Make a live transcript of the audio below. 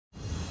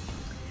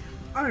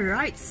All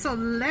right, so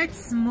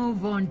let's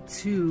move on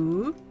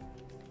to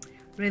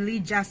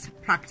religious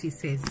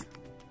practices.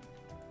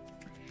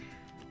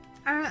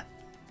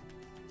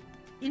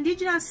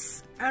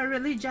 Indigenous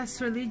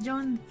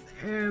religion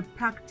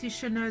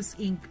practitioners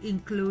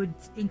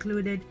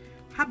included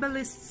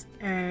herbalists,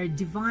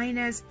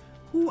 diviners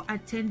who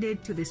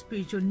attended to the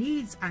spiritual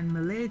needs and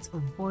malaise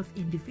of both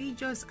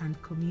individuals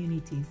and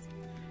communities.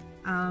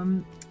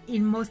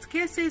 In most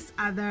cases,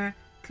 other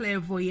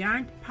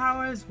clairvoyant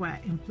powers were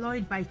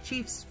employed by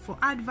chiefs for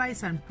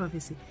advice and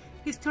prophecy.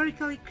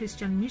 Historically,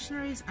 Christian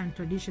missionaries and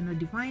traditional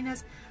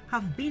diviners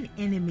have been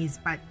enemies,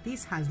 but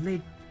this has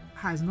not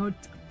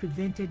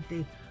prevented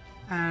the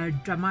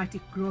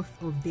dramatic growth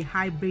of the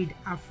hybrid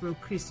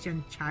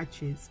Afro-Christian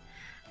churches.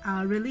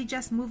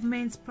 Religious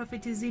movements,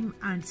 prophetism,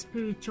 and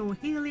spiritual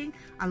healing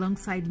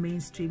alongside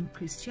mainstream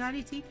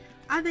Christianity.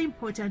 Other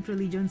important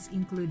religions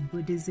include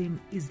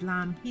Buddhism,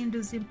 Islam,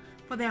 Hinduism.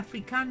 For the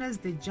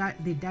Afrikaners, the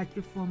Dutch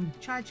Reformed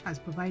Church has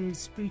provided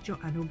spiritual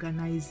and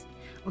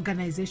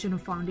organizational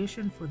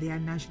foundation for their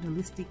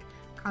nationalistic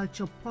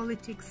culture,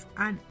 politics,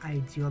 and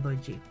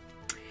ideology.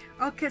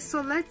 Okay,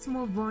 so let's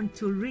move on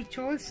to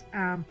rituals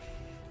and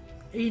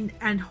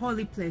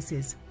holy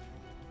places.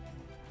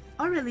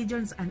 All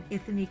religions and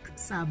ethnic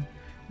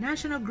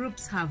sub-national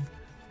groups have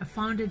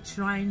founded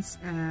shrines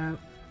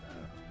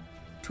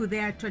to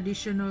their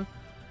traditional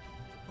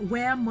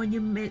where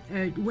monument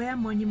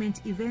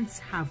events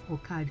have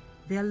occurred.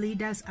 Their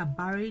leaders are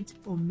buried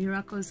or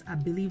miracles are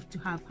believed to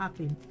have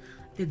happened.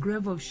 The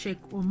grave of Sheikh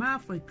Omar,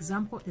 for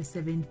example, a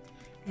 17th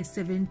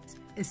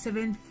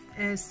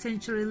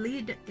century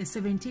leader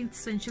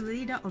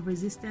of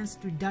resistance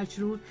to Dutch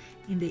rule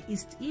in the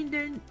East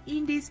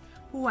Indies,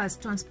 who was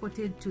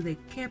transported to the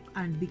Cape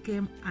and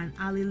became an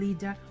early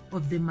leader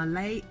of the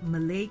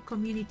Malay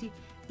community,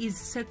 is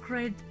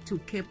sacred to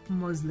Cape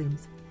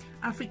Muslims.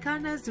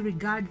 Afrikaners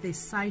regard the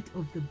site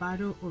of the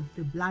Battle of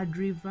the Blood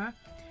River,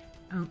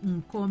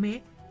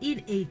 Nkome,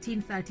 in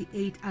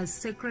 1838 as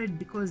sacred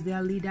because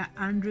their leader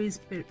Andries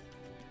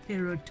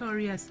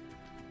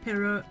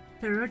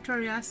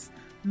Pretorius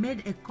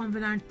made a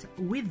covenant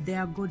with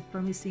their god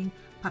promising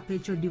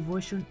perpetual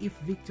devotion if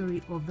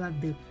victory over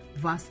the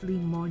vastly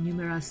more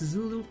numerous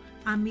Zulu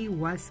army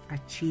was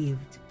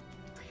achieved.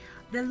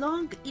 The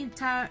long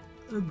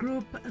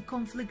inter-group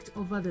conflict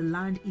over the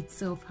land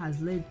itself has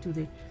led to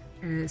the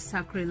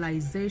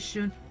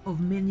sacralization of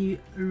many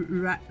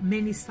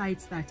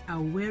sites that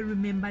are well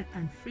remembered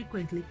and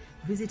frequently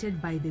visited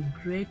by the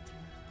great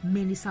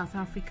many South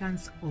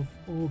Africans of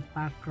all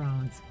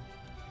backgrounds.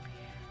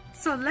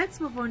 So let's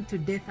move on to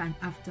death and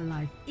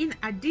afterlife. In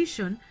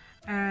addition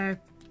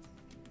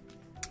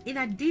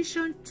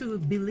to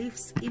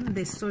beliefs in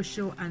the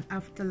social and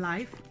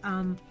afterlife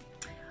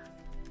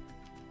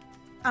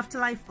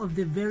of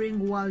the varying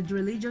world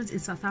religions in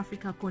South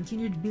Africa,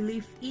 continued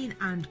belief in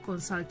and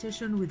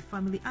consultation with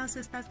family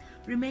ancestors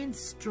remains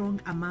strong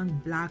among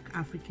Black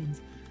Africans.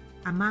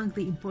 Among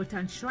the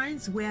important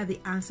shrines where the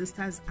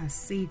ancestors are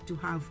said to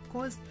have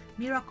caused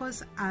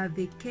miracles are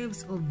the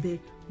caves of the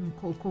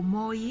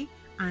Nkokomoi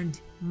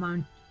and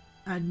Mount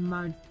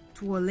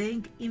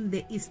Tuoleng in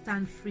the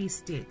Eastern Free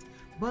State,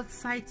 both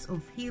sites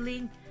of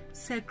healing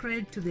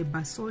sacred to the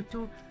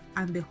Basotho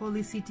and the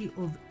holy city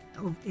of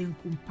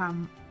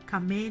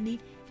Enkumkameni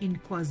in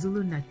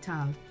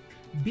KwaZulu-Natal,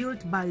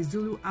 built by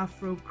Zulu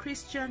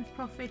Afro-Christian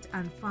prophet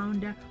and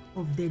founder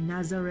of the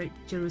Nazareth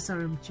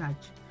Jerusalem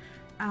Church.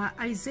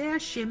 Isaiah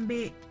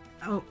Shembe,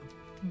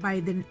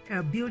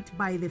 built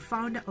by the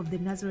founder of the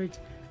Nazareth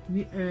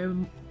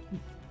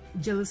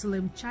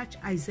Jerusalem Church,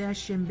 Isaiah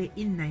Shembe,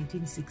 in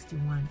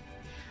 1961.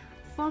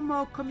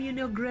 Formal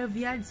communal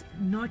graveyards,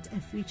 not a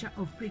feature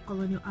of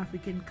pre-colonial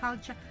African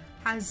culture,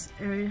 has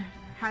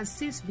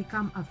since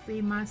become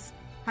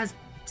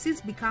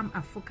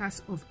a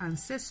focus of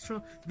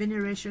ancestral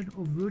veneration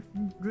of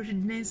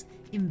rootedness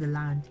in the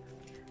land.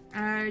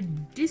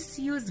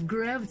 Disused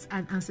graves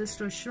and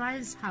ancestral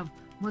shrines have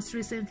most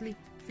recently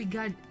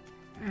figured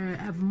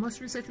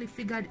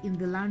in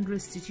the land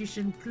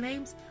restitution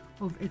claims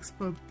of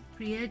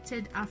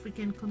expropriated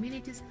African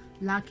communities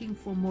lacking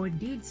for more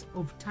deeds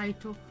of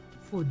title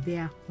for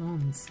their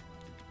homes.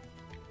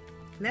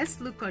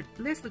 Let's look at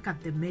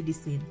the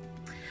medicine.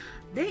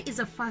 There is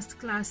a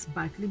first-class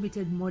but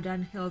limited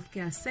modern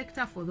healthcare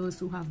sector for those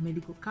who have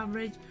medical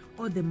coverage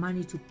or the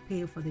money to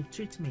pay for the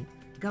treatment.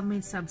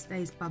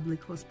 Government-subsidized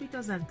public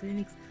hospitals and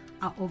clinics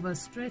are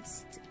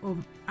overstretched,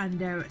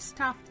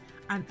 understaffed,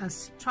 and are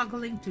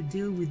struggling to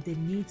deal with the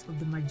needs of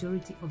the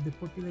majority of the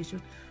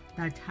population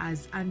that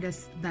was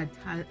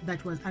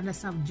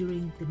underserved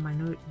during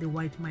the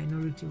white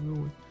minority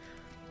rule.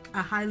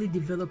 A highly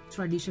developed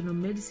traditional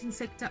medicine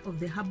sector of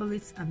the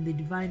herbalists and the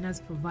diviners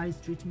provides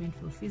treatment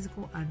for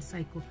physical and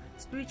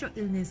spiritual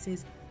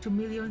illnesses to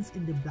millions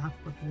in the Black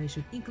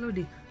population,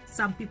 including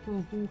some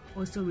people who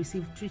also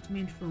receive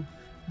treatment from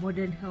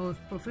modern health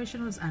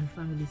professionals and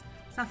families.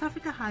 South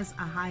Africa has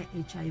a high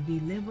HIV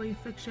level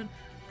infection,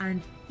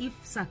 and if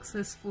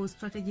successful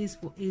strategies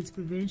for AIDS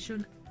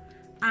prevention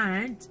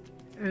and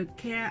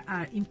care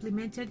are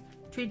implemented,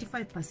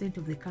 25%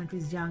 of the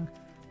country's young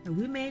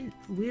women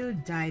will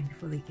die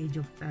before the age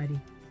of 30.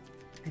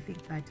 I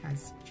think that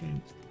has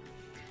changed.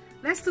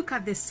 Let's look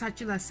at the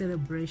secular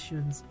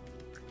celebrations.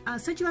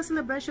 Secular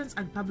celebrations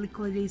and public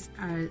holidays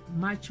are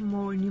much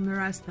more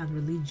numerous than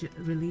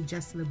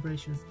religious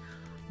celebrations.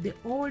 The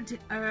old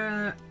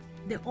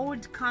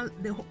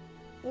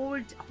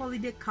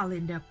holiday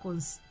calendar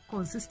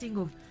consisting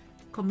of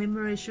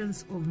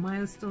commemorations of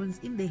milestones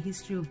in the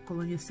history of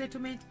colonial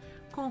settlement,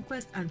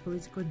 conquest, and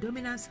political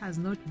dominance has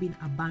not been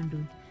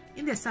abandoned.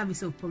 In the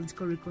service of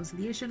political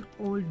reconciliation,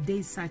 old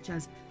days such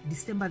as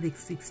December the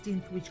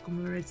 16th, which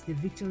commemorates the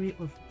victory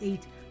of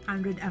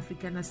 800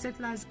 Afrikaner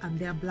settlers and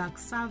their black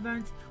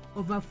servants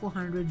over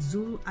 400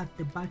 Zulu at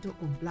the Battle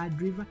of Blood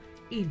River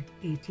in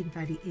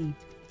 1838,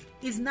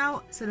 is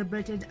now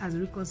celebrated as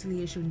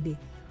Reconciliation Day.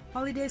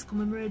 Holidays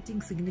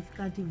commemorating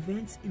significant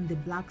events in the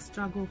black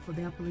struggle for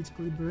their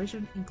political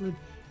liberation include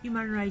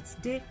Human Rights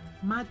Day,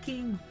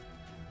 marking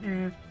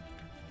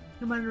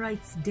Human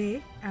Rights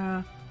Day.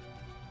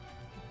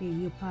 Beg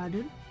your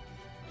pardon.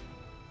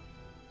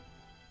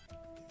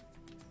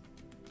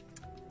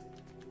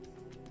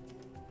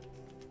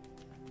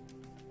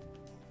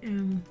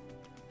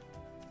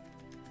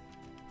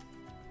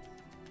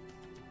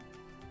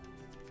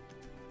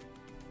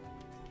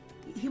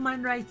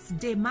 Human Rights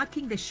Day,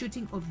 marking the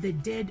shooting of the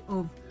dead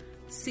of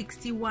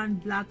 61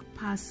 black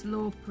pass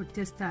law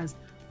protesters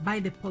by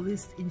the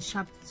police in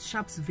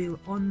Sharpsville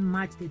on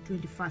March the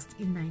 21st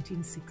in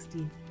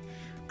 1916.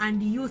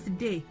 And Youth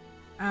Day,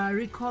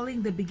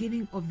 recalling the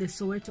beginning of the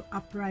Soweto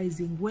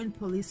uprising when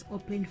police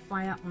opened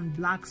fire on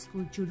black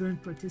school children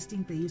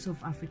protesting the use of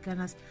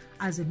Afrikaners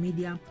as a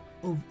medium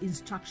of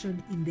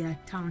instruction in their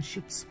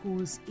township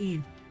schools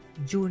in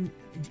June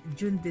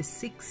the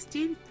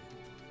 16th,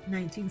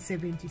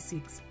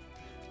 1976.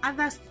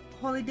 Other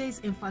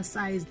holidays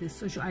emphasize the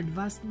social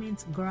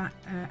advancement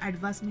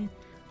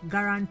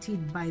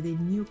guaranteed by the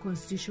new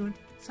constitution,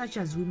 such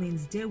as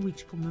Women's Day,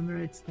 which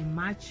commemorates the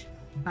march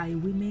by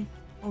women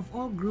of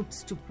all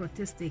groups to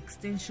protest the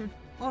extension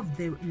of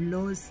the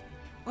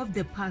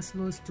past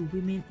laws to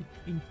women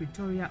in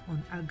Pretoria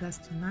on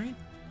August 9,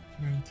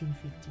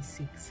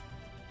 1956.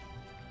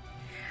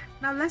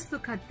 Now let's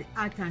look at the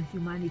art and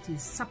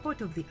humanities.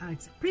 Support of the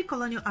arts.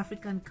 Pre-colonial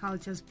African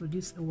cultures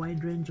produced a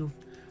wide range of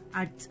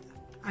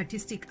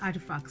artistic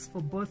artifacts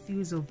for both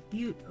use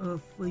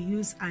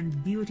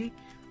and beauty,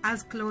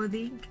 as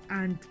clothing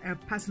and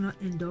personal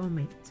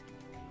adornment,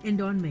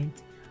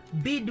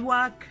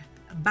 beadwork,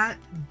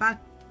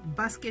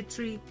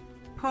 basketry,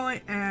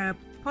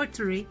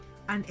 pottery,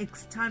 and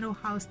external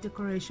house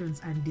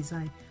decorations and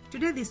design.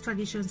 Today, these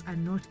traditions are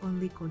not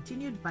only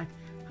continued but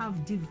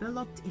have been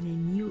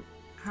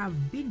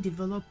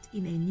developed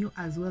in a new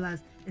as well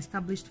as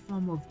established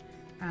form of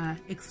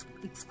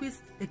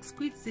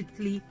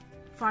exquisitely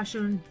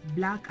fashioned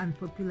black and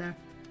popular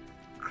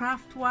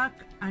craftwork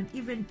and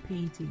even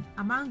painting.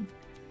 Among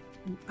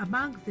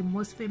the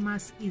most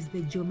famous is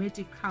the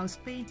geometric house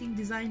painting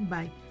designed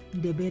by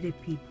Ndebele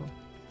people.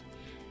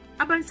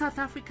 Urban South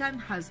African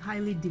has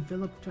highly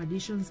developed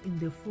traditions in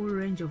the full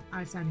range of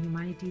arts and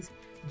humanities,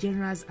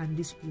 genres and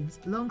disciplines,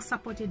 long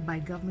supported by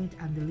government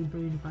and the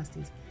liberal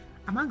universities.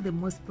 Among the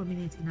most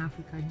prominent in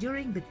Africa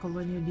during the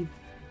colonial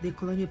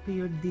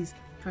period, these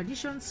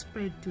traditions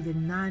spread to the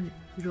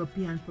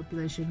non-European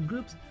population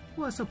groups,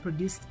 who also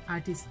produced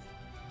artists,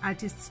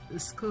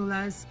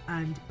 scholars,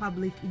 and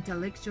public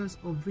intellectuals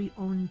of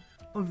renown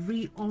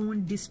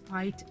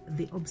despite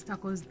the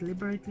obstacles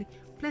deliberately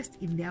placed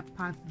in their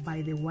path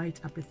by the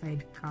white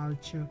apartheid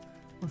culture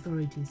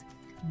authorities.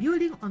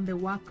 Building on the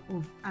work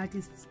of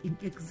artists in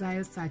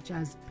exile such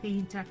as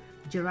painter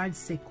Gerard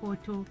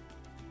Sekoto,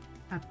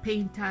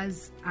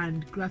 painters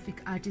and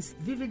graphic artists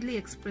vividly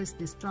expressed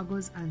the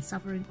struggles and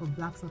suffering of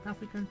black South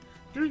Africans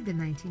during the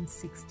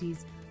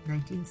 1960s,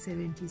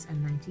 1970s,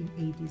 and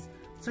 1980s.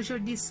 Social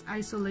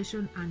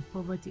isolation and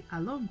poverty,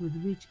 along with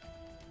which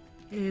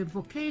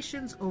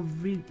evocations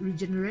of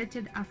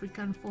regenerated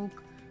African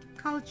folk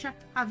culture,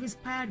 have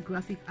inspired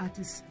graphic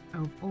artists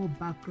of all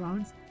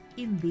backgrounds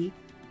in the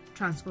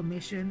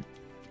transformational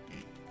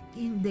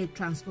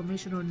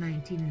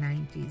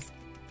 1990s.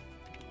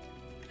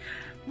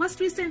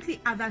 Most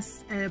recently, other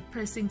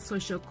pressing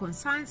social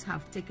concerns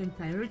have taken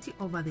priority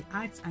over the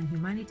arts and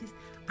humanities,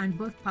 and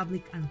both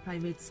public and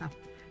private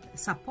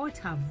support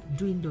have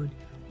dwindled.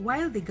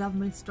 While the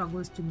government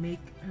struggles to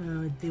make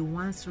the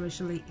once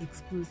racially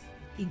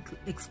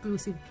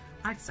exclusive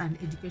arts and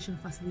education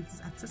facilities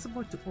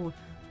accessible to all,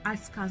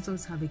 arts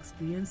councils have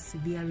experienced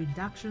severe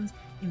reductions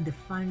in the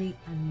funding,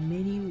 and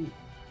many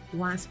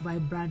once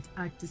vibrant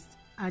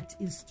art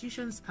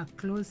institutions are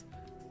closed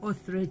or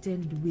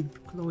threatened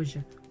with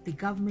closure. The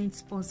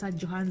government-sponsored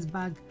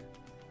Johannesburg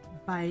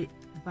Biennial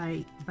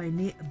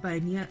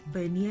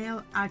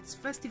Arts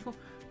Festival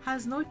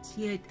has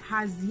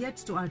yet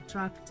to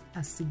attract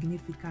a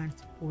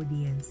significant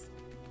audience.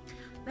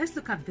 Let's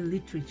look at the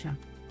literature.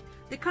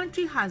 The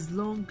country has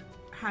long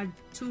had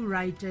two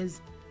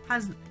writers.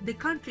 The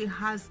country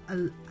has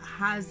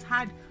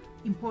had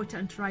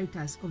important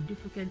writers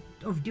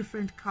of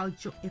different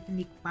cultural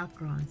ethnic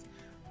backgrounds.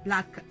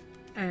 Black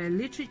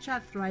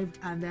literature thrived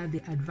under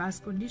the adverse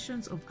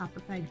conditions of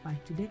apartheid,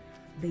 but today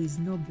there is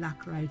no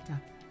black writer,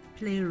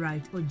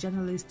 playwright, or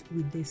journalist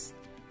with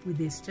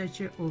the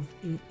stature of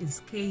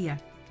Iskaya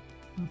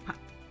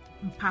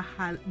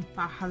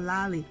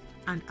Mpahalali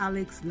and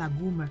Alex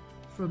Laguma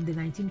from the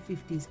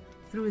 1950s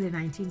through the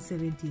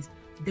 1970s.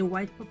 The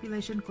white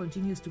population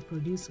continues to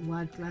produce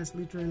world-class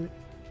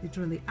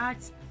literary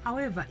arts,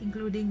 however,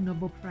 including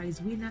Nobel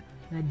Prize winner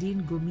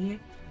Nadine Gordimer,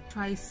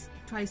 twice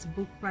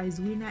book prize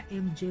winner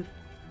M.J.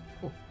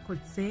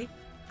 Coetzee,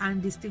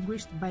 and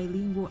distinguished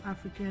bilingual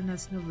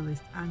Africanist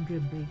novelist Andre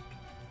Beg.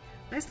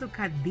 Let's look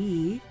at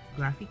the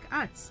graphic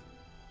arts.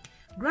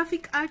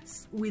 Graphic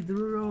arts with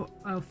rural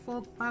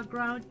folk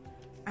background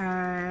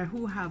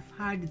who have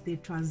had the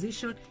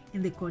transition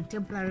in the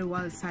contemporary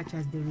world, such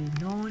as the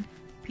renowned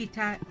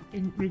painter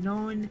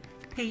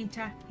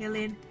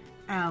Helen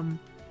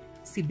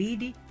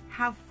Sibidi,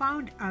 have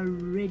found a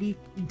ready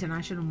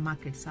international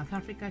market. South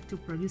Africa to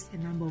produce a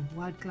number of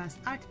world-class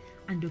art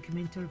and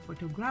documentary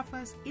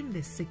photographers in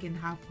the second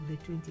half of the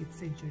 20th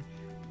century,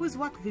 whose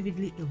work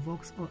vividly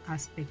evokes all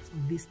aspects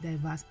of this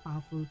diverse,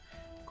 powerful,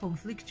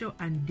 conflictual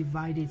and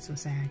divided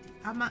society.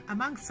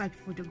 Among such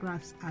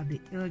photographs are the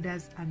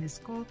elders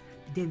Ernest Cole,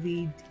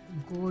 David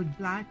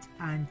Goldblatt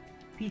and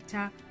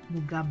Peter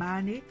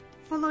Mugabane,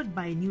 followed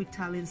by new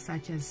talents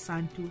such as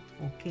Santu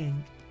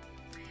Okeng.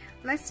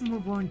 Let's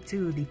move on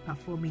to the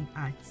performing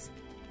arts.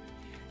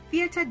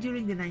 Theatre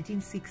during the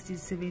 1960s,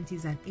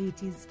 70s and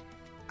 80s,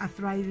 a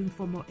thriving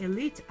formal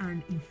elite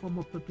and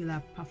informal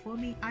popular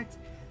performing arts,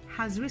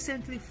 has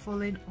recently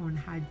fallen on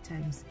hard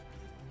times.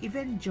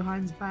 Even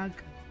Johannesburg,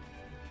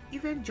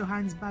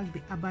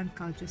 the urban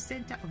culture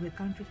center of the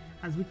country,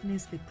 has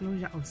witnessed the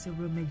closure of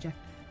several major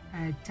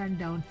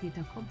turned-down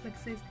theatre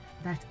complexes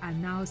that are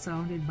now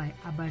surrounded by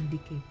urban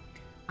decay,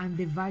 and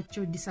the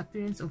virtual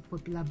disappearance of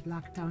popular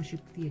Black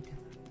Township theatre.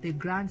 The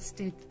Grand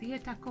State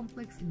Theatre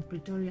Complex in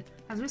Pretoria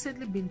has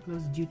recently been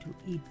closed due to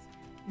its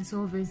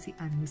insolvency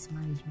and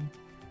mismanagement.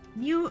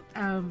 New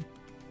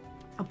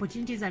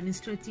opportunities and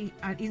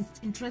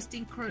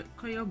interesting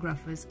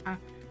choreographers are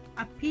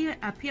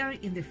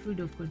appearing in the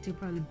field of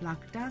contemporary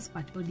Black dance,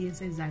 but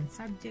audiences and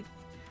subjects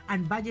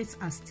and budgets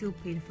are still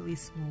painfully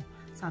small.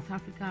 South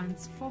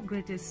Africa's four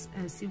greatest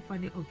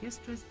symphony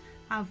orchestras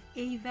have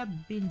either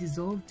been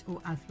dissolved or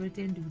are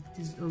threatened with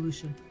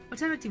dissolution.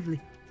 Alternatively,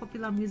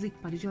 popular music,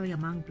 particularly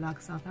among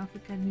Black South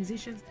African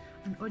musicians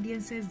and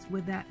audiences,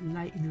 whether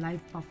in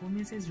live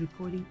performances,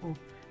 recording,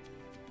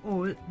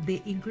 or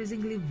the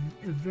increasingly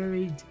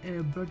varied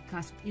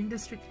broadcast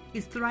industry,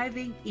 is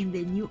thriving in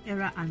the new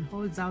era and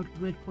holds out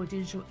great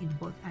potential in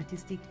both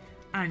artistic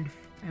and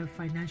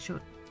financial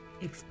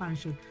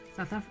expansion.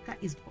 South Africa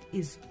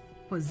is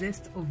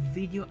possessed of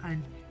video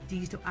and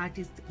digital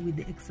artists with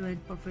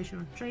excellent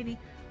professional training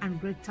and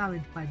great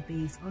talent, but there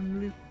is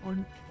only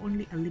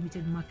a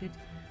limited market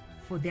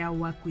for their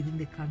work within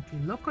the country.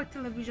 Local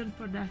television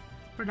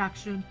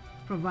production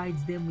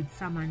provides them with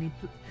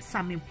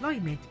some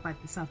employment,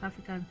 but the South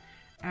African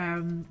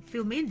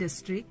film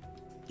industry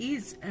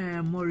is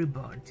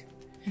moribund.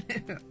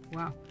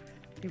 Wow,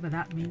 whatever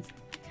that means.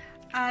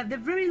 The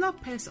very low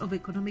pace of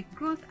economic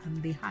growth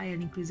and the high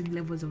and increasing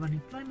levels of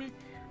unemployment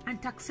and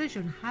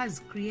taxation has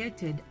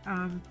created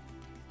an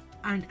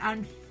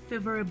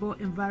unfavorable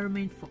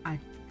environment for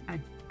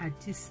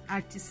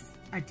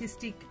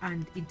artistic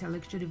and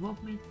intellectual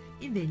development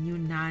in the new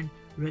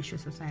non-racial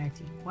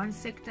society. One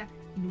sector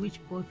in which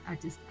both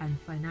artist and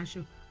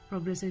financial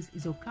progresses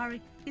is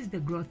occurring is the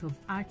growth of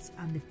arts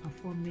and the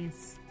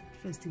performance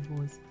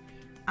festivals.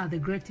 The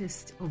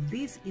greatest of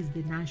these is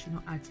the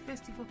National Arts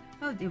Festival,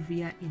 held every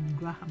year in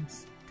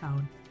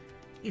Grahamstown,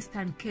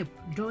 Eastern Cape,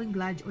 drawing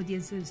large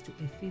audiences to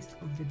a feast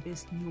of the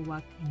best new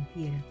work in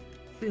theatre,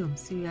 film,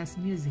 serious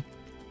music,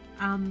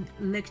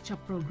 lecture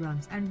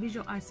programs, and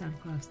visual arts and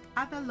crafts.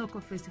 Other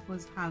local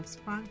festivals have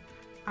sprung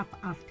up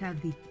after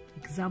the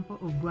example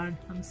of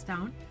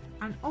Grahamstown,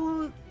 and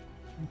all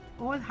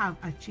have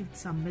achieved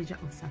some measure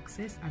of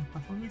success and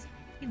performance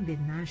in the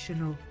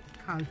national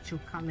cultural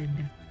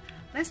calendar.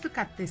 Let's look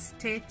at the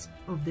state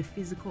of the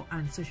physical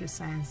and social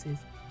sciences.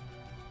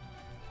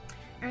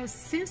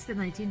 Since the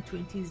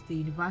 1920s, the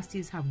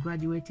universities have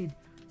graduated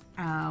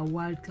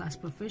world-class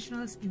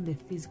professionals in the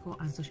physical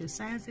and social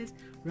sciences.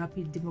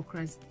 Rapid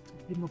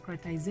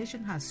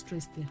democratization has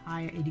stressed the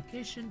higher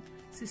education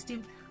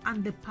system,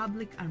 and the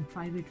public and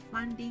private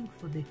funding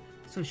for the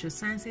social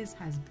sciences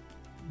has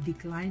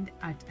declined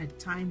at a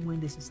time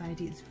when the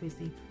society is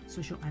facing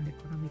social and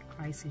economic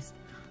crisis.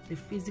 The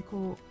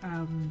physical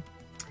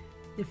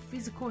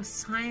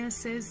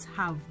sciences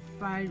have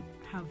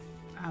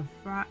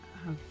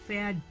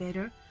fared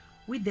better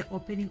with the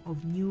opening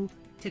of new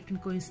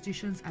technical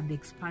institutions and the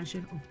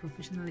expansion of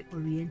professionally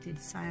oriented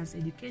science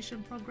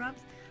education programs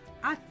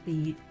at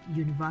the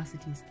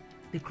universities.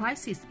 The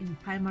crisis in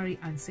primary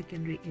and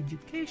secondary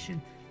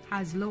education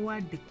has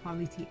lowered the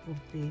quality of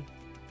the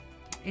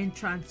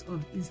entrance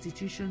of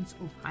institutions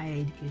of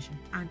higher education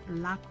and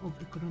lack of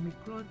economic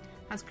growth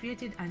has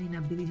created an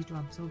inability to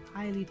absorb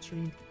highly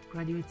trained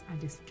graduates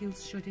and a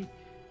skills shortage,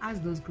 as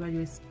those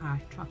graduates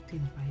are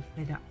attracted by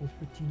better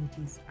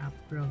opportunities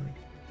abroad.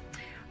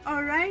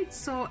 All right,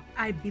 so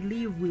I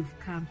believe we've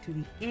come to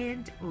the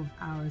end of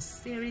our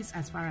series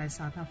as far as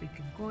South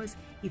Africa goes.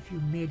 If you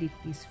made it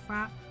this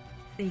far,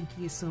 thank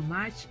you so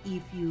much.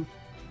 If you're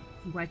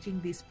watching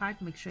this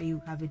part, make sure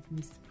you haven't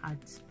missed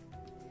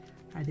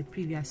the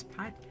previous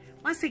part.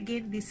 Once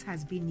again, this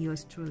has been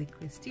yours truly,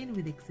 Christine,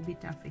 with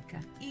Exhibit Africa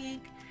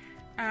Inc.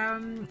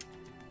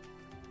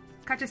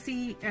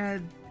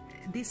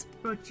 This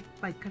project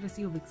by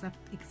courtesy of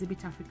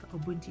Exhibit Africa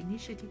Ubuntu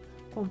Initiative,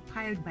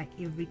 compiled by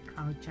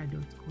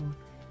everyculture.com.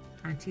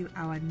 Until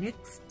our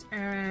next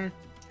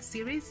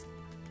series,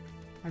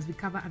 as we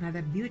cover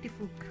another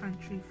beautiful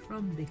country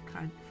from the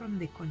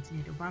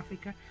continent of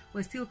Africa.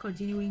 We're still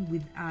continuing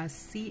with our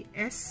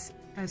CS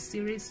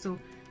series, so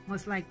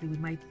most likely we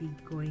might be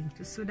going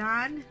to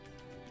Sudan.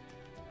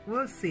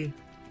 We'll see.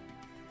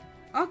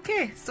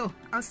 Okay, so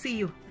I'll see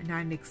you in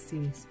our next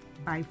series.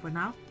 Bye for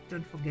now.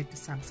 Don't forget to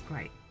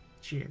subscribe.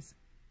 Cheers.